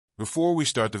Before we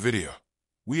start the video,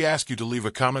 we ask you to leave a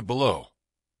comment below.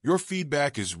 Your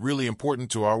feedback is really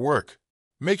important to our work.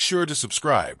 Make sure to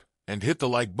subscribe and hit the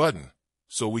like button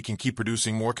so we can keep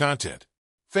producing more content.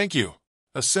 Thank you.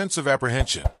 A sense of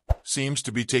apprehension seems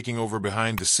to be taking over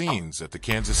behind the scenes at the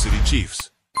Kansas City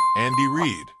Chiefs. Andy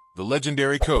Reid, the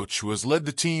legendary coach who has led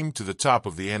the team to the top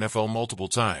of the NFL multiple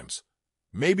times,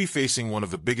 may be facing one of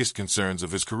the biggest concerns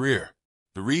of his career.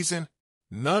 The reason?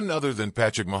 None other than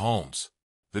Patrick Mahomes.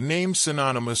 The name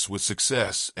synonymous with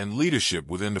success and leadership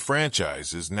within the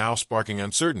franchise is now sparking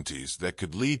uncertainties that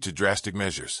could lead to drastic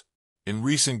measures. In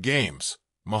recent games,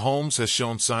 Mahomes has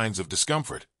shown signs of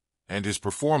discomfort, and his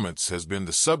performance has been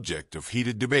the subject of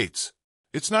heated debates.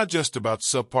 It's not just about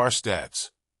subpar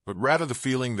stats, but rather the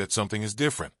feeling that something is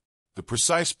different. The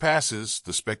precise passes,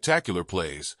 the spectacular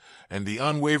plays, and the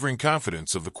unwavering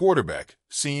confidence of the quarterback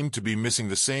seem to be missing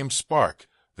the same spark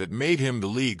that made him the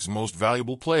league's most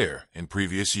valuable player in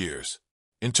previous years.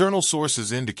 Internal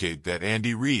sources indicate that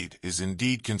Andy Reid is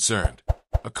indeed concerned.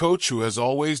 A coach who has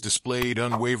always displayed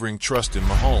unwavering trust in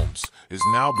Mahomes is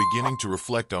now beginning to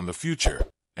reflect on the future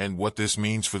and what this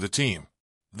means for the team.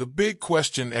 The big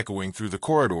question echoing through the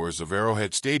corridors of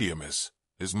Arrowhead Stadium is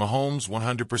Mahomes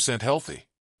 100% healthy?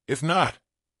 If not,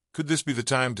 could this be the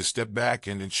time to step back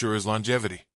and ensure his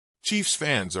longevity? Chiefs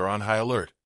fans are on high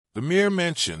alert. The mere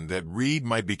mention that Reid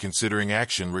might be considering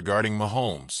action regarding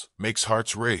Mahomes makes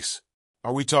hearts race.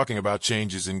 Are we talking about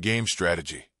changes in game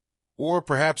strategy? Or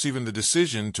perhaps even the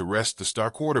decision to rest the star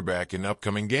quarterback in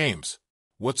upcoming games?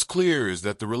 What's clear is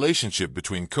that the relationship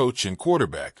between coach and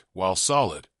quarterback, while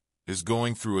solid, is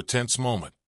going through a tense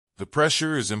moment. The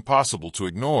pressure is impossible to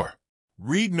ignore.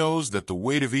 Reid knows that the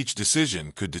weight of each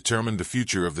decision could determine the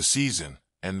future of the season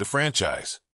and the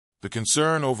franchise. The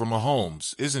concern over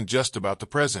Mahomes isn't just about the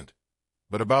present,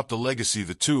 but about the legacy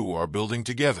the two are building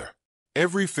together.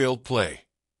 Every failed play,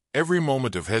 every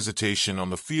moment of hesitation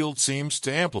on the field seems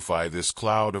to amplify this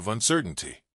cloud of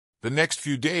uncertainty. The next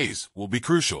few days will be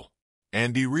crucial.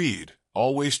 Andy Reid,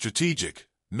 always strategic,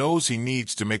 knows he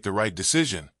needs to make the right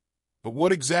decision, but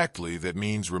what exactly that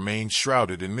means remains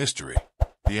shrouded in mystery.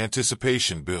 The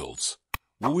anticipation builds.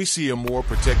 Will we see a more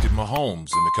protected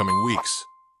Mahomes in the coming weeks?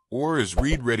 Or is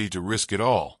Reid ready to risk it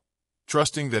all,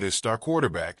 trusting that his star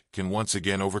quarterback can once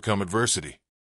again overcome adversity?